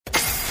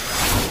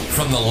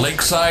From the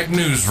Lakeside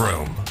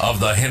Newsroom of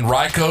the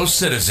Henrico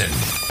Citizen,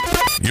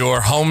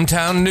 your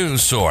hometown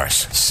news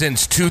source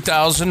since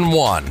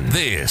 2001.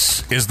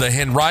 This is the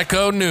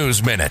Henrico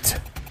News Minute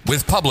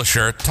with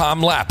publisher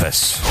Tom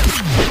Lapis.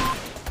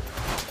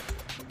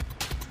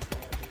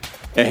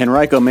 A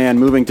Henrico man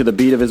moving to the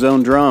beat of his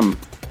own drum.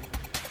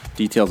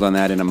 Details on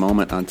that in a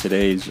moment on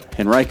today's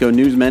Henrico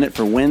News Minute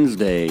for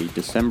Wednesday,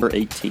 December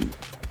 18th.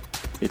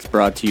 It's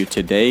brought to you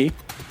today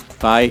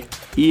by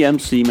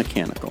EMC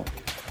Mechanical.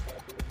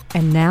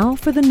 And now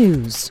for the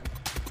news.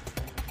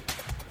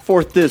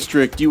 4th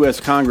District U.S.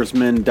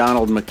 Congressman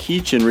Donald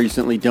McEachin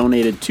recently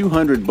donated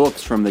 200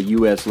 books from the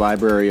U.S.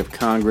 Library of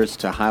Congress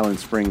to Highland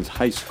Springs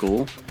High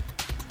School.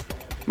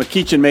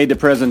 McEachin made the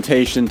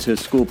presentation to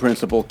school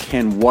principal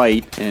Ken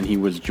White, and he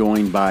was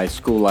joined by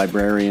school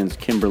librarians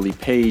Kimberly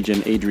Page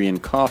and Adrian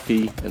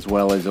Coffey, as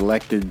well as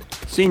elected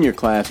senior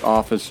class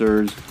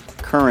officers,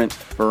 current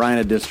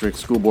Varina District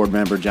School Board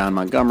member John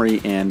Montgomery,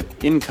 and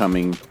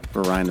incoming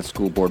Varina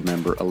School Board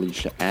member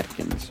Alicia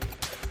Atkins.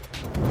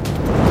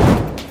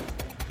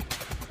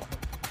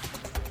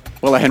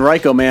 Well, a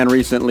Henrico man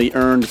recently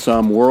earned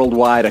some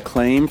worldwide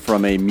acclaim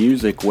from a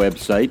music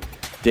website.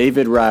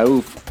 David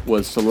Raouf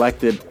was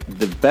selected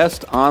the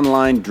best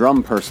online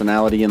drum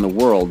personality in the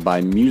world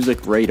by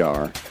Music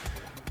Radar.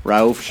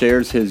 Raouf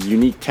shares his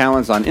unique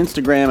talents on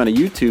Instagram and a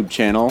YouTube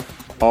channel,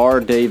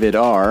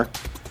 RDavidR.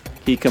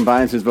 He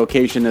combines his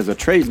vocation as a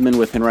tradesman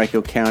with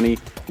Henrico County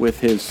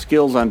with his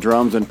skills on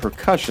drums and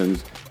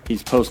percussions.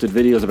 He's posted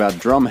videos about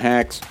drum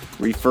hacks,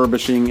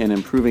 refurbishing and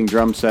improving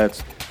drum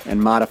sets,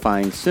 and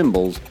modifying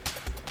cymbals,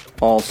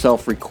 all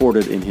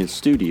self-recorded in his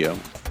studio.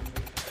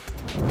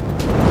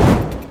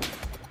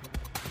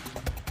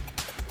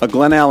 A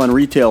Glen Allen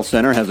retail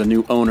center has a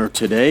new owner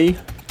today.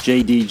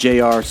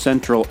 JDJR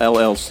Central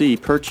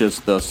LLC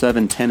purchased the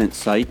 7-tenant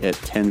site at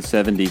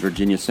 1070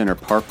 Virginia Center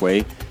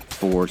Parkway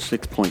for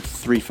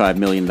 $6.35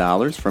 million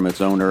from its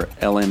owner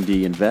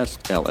LMD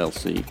Invest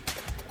LLC.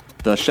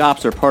 The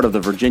shops are part of the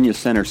Virginia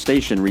Center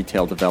Station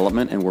retail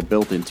development and were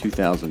built in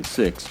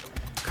 2006.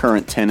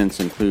 Current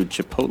tenants include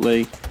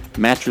Chipotle,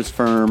 Mattress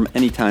Firm,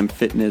 Anytime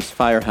Fitness,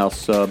 Firehouse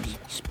Subs,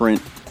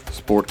 Sprint,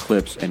 Sport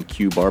Clips, and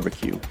Q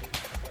Barbecue.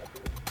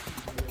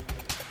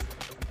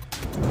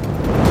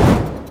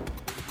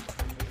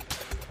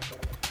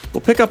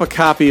 We'll pick up a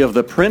copy of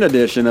the print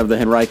edition of the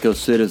Henrico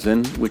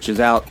Citizen, which is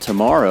out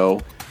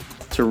tomorrow,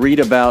 to read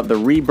about the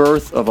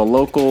rebirth of a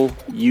local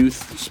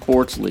youth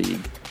sports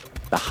league.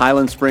 The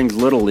Highland Springs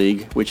Little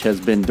League, which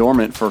has been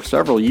dormant for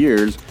several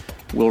years,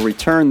 will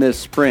return this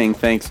spring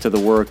thanks to the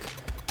work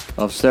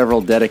of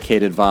several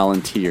dedicated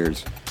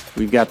volunteers.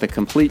 We've got the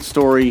complete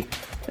story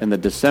in the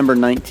December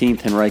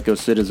 19th Henrico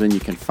Citizen.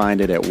 You can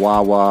find it at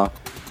Wawa,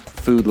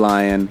 Food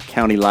Lion,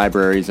 county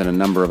libraries, and a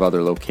number of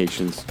other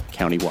locations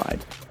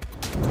countywide.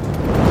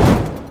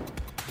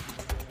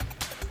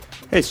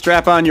 Hey,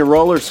 strap on your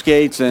roller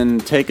skates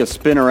and take a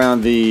spin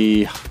around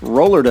the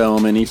Roller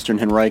Dome in Eastern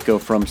Henrico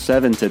from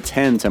 7 to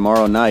 10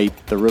 tomorrow night.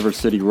 The River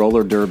City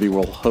Roller Derby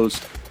will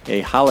host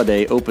a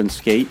holiday open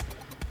skate.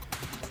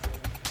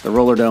 The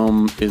Roller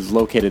Dome is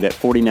located at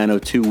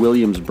 4902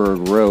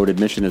 Williamsburg Road.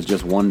 Admission is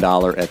just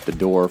 $1 at the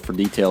door. For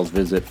details,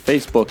 visit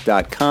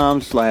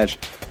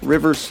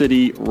facebook.com/River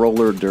City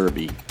Roller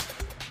Derby.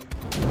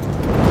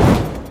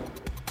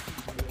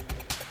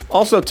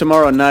 Also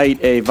tomorrow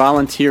night, a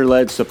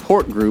volunteer-led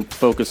support group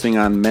focusing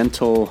on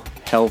mental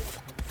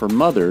health for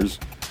mothers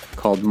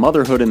called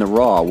Motherhood in the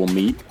Raw will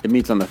meet. It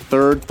meets on the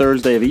third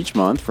Thursday of each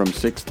month from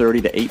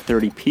 6:30 to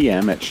 8:30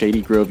 p.m. at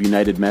Shady Grove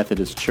United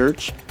Methodist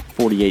Church,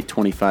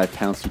 4825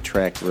 Pouncey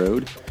Track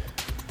Road.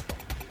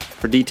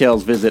 For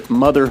details, visit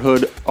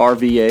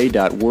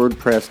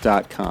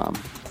motherhoodrva.wordpress.com.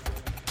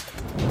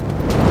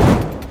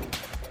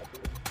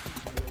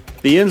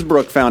 The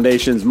Innsbrook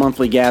Foundation's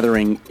monthly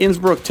gathering,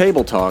 Innsbrook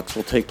Table Talks,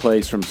 will take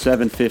place from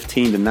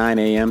 7:15 to 9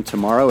 a.m.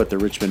 tomorrow at the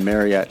Richmond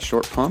Marriott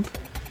Short Pump.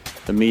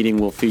 The meeting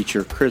will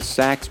feature Chris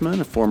Saxman,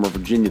 a former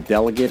Virginia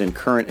delegate and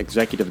current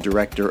executive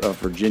director of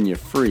Virginia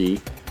Free.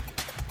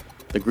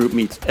 The group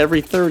meets every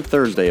third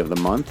Thursday of the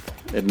month.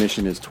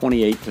 Admission is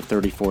 $28 to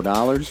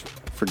 $34.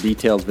 For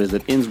details,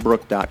 visit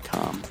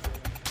innsbrook.com.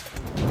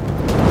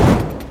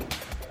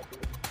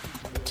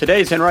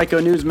 Today's Henrico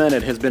News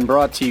Minute has been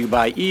brought to you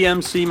by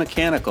EMC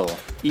Mechanical.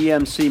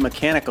 EMC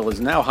Mechanical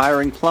is now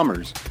hiring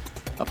plumbers.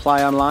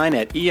 Apply online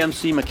at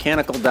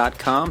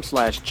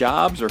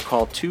emcmechanical.com/jobs or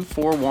call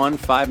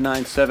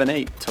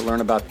 241-5978 to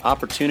learn about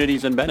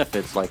opportunities and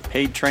benefits like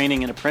paid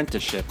training and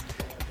apprenticeship,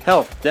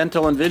 health,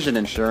 dental, and vision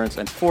insurance,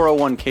 and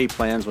 401k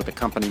plans with a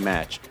company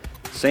match.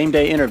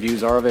 Same-day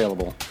interviews are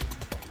available.